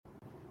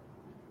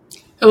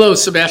Hello,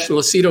 Sebastian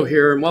Lucido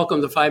here, and welcome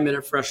to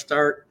 5-Minute Fresh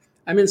Start.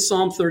 I'm in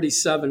Psalm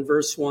 37,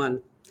 verse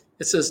 1.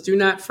 It says, "Do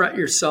not fret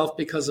yourself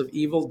because of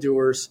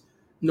evildoers,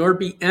 nor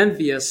be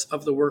envious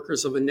of the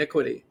workers of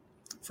iniquity,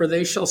 for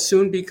they shall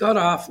soon be cut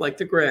off like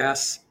the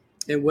grass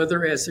and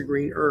wither as the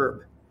green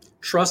herb.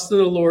 Trust in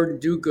the Lord and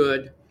do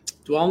good,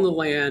 dwell in the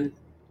land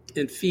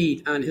and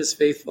feed on his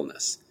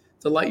faithfulness.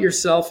 Delight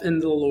yourself in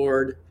the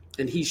Lord,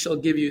 and he shall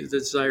give you the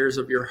desires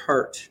of your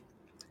heart.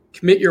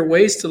 Commit your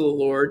ways to the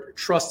Lord,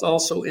 trust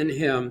also in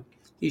him,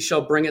 he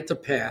shall bring it to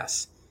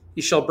pass.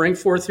 He shall bring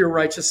forth your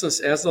righteousness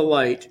as the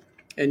light,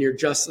 and your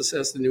justice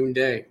as the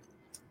noonday.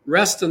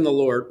 Rest in the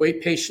Lord,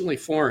 wait patiently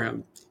for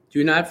him.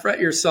 Do not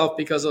fret yourself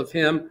because of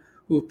him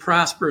who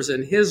prospers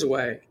in his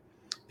way,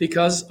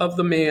 because of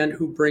the man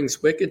who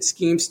brings wicked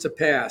schemes to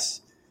pass.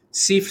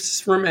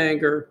 Cease from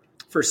anger,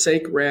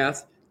 forsake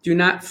wrath. Do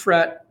not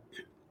fret,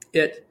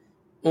 it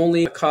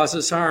only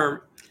causes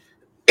harm.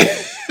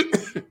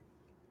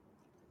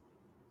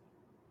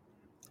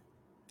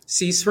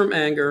 Cease from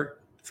anger,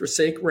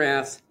 forsake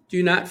wrath.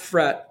 Do not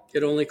fret,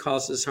 it only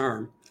causes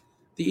harm.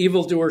 The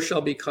evildoer shall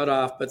be cut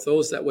off, but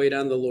those that wait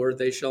on the Lord,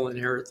 they shall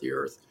inherit the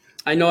earth."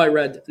 I know I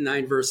read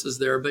 9 verses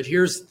there, but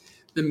here's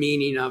the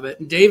meaning of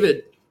it.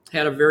 David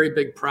had a very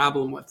big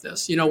problem with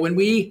this. You know, when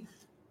we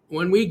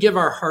give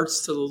our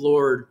hearts to the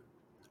Lord,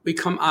 we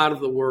come out of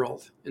the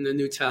world in the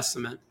New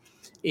Testament.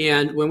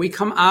 And when we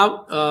come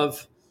out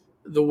of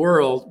the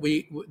world,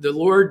 the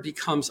Lord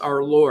becomes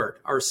our Lord,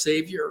 our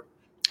Savior,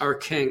 our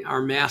King,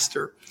 our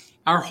Master.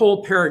 Our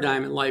whole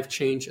paradigm in life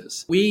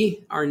changes.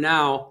 We are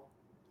now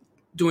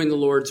doing the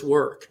Lord's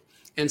work.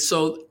 And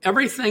so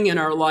everything in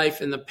our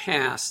life in the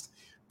past,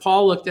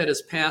 Paul looked at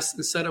his past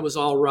and said it was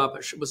all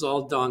rubbish. It was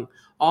all dung.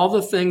 All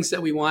the things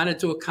that we wanted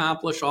to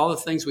accomplish, all the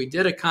things we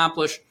did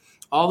accomplish,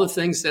 all the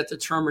things that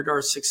determined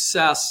our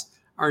success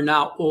are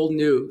now old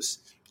news.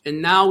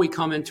 And now we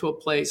come into a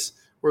place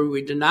where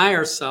we deny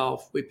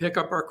ourselves, we pick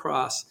up our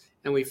cross,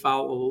 and we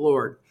follow the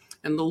Lord.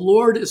 And the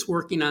Lord is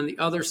working on the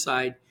other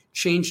side,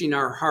 changing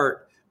our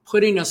heart,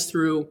 putting us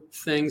through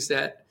things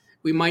that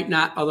we might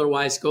not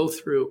otherwise go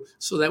through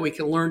so that we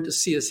can learn to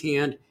see his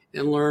hand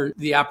and learn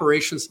the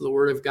operations of the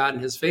word of God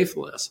and his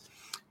faithfulness.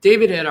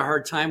 David had a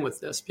hard time with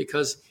this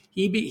because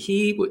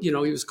he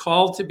was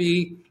called to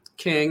be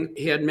king.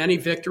 He had many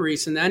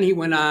victories. And then he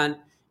went on,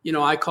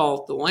 I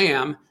call it the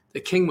lamb. The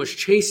king was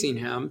chasing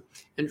him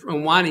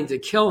and wanting to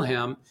kill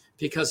him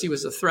because he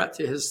was a threat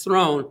to his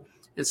throne.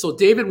 And so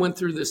David went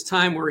through this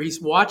time where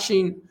he's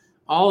watching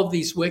all of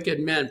these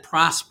wicked men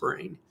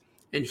prospering,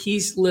 and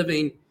he's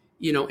living,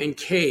 in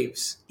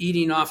caves,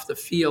 eating off the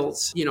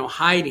fields,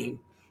 hiding.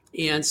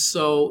 And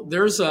so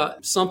there's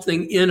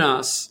something in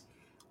us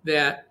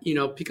that,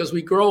 because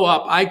I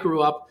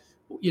grew up,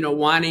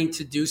 wanting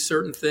to do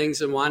certain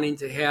things and wanting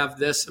to have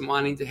this and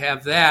wanting to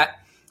have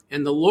that.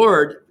 And the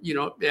Lord,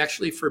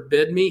 actually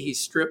forbid me. He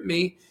stripped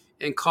me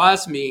and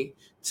caused me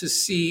to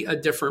see a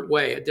different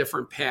way, a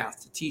different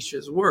path to teach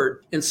his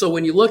word. And so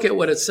when you look at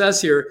what it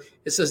says here,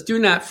 it says, "Do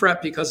not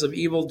fret because of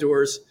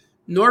evildoers,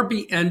 nor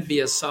be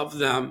envious of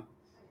them,"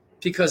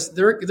 because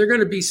they're going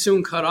to be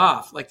soon cut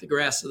off like the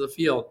grass of the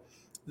field.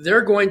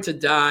 They're going to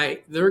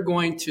die. They're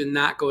going to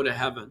not go to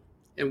heaven.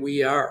 And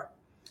we are.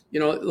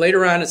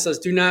 Later on it says,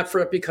 "Do not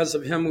fret because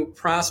of him who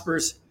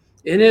prospers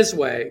in his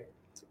way,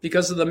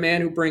 because of the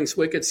man who brings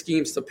wicked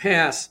schemes to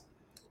pass.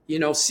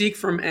 Seek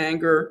from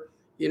anger,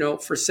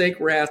 forsake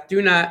wrath.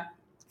 Do not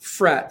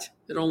fret.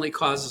 It only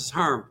causes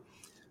harm."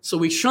 So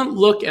we shouldn't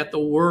look at the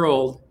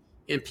world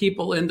and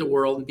people in the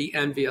world and be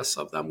envious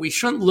of them. We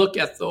shouldn't look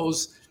at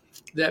those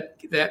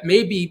that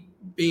may be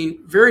being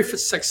very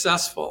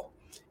successful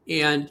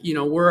and,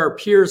 we're our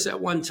peers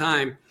at one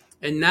time.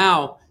 And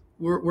now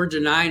we're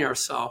denying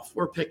ourselves.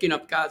 We're picking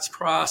up God's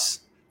cross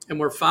and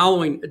we're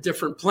following a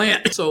different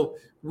plan. So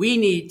we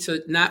need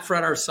to not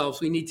fret ourselves.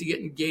 We need to get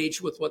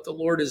engaged with what the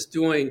Lord is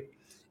doing.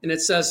 And it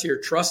says here,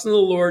 "Trust in the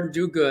Lord and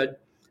do good,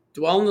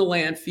 dwell in the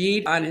land,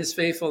 feed on his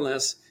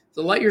faithfulness,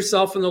 delight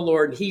yourself in the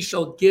Lord, and he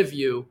shall give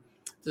you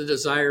the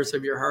desires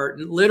of your heart."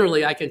 And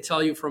literally, I can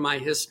tell you from my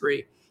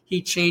history,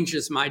 he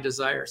changes my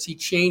desires. He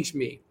changed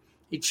me.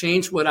 He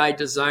changed what I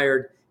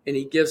desired, and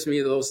he gives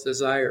me those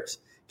desires.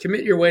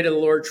 Commit your way to the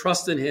Lord,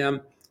 trust in him.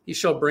 He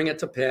shall bring it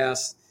to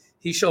pass.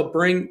 He shall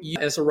bring you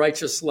as a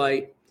righteous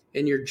light,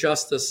 and your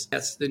justice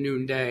as the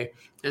noonday.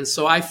 And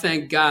so I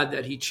thank God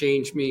that he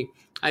changed me.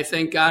 I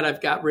thank God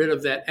I've got rid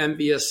of that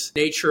envious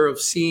nature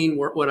of seeing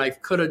what I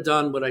could have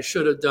done, what I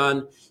should have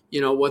done,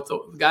 what the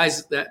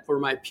guys that were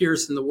my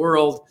peers in the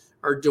world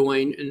are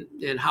doing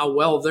and how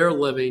well they're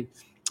living.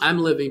 I'm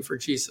living for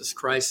Jesus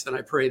Christ, and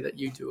I pray that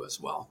you do as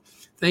well.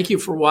 Thank you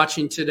for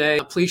watching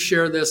today. Please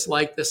share this,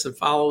 like this, and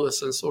follow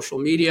us on social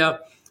media.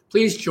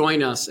 Please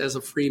join us as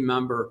a free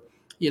member.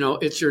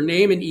 It's your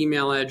name and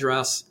email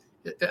address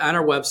on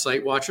our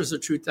website,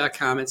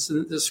 watchersoftruth.com. It's in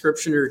the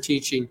description of your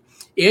teaching.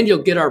 And you'll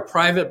get our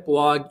private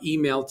blog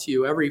emailed to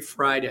you every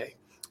Friday.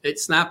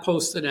 It's not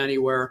posted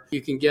anywhere.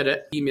 You can get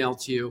it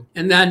emailed to you.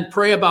 And then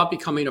pray about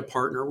becoming a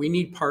partner. We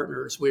need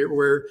partners.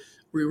 We're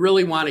We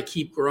really want to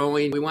keep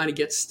growing. We want to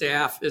get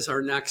staff as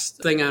our next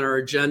thing on our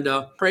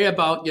agenda. Pray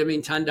about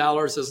giving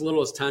 $10, as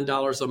little as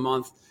 $10 a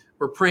month.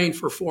 We're praying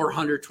for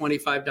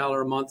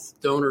 $425 a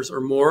month donors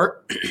or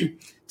more to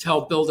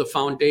help build a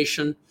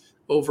foundation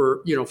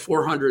over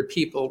 400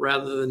 people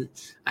rather than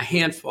a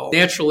handful.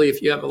 Naturally,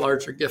 if you have a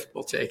larger gift,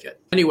 we'll take it.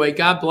 Anyway,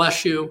 God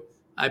bless you.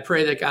 I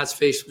pray that God's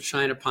face will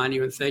shine upon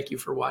you, and thank you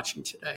for watching today.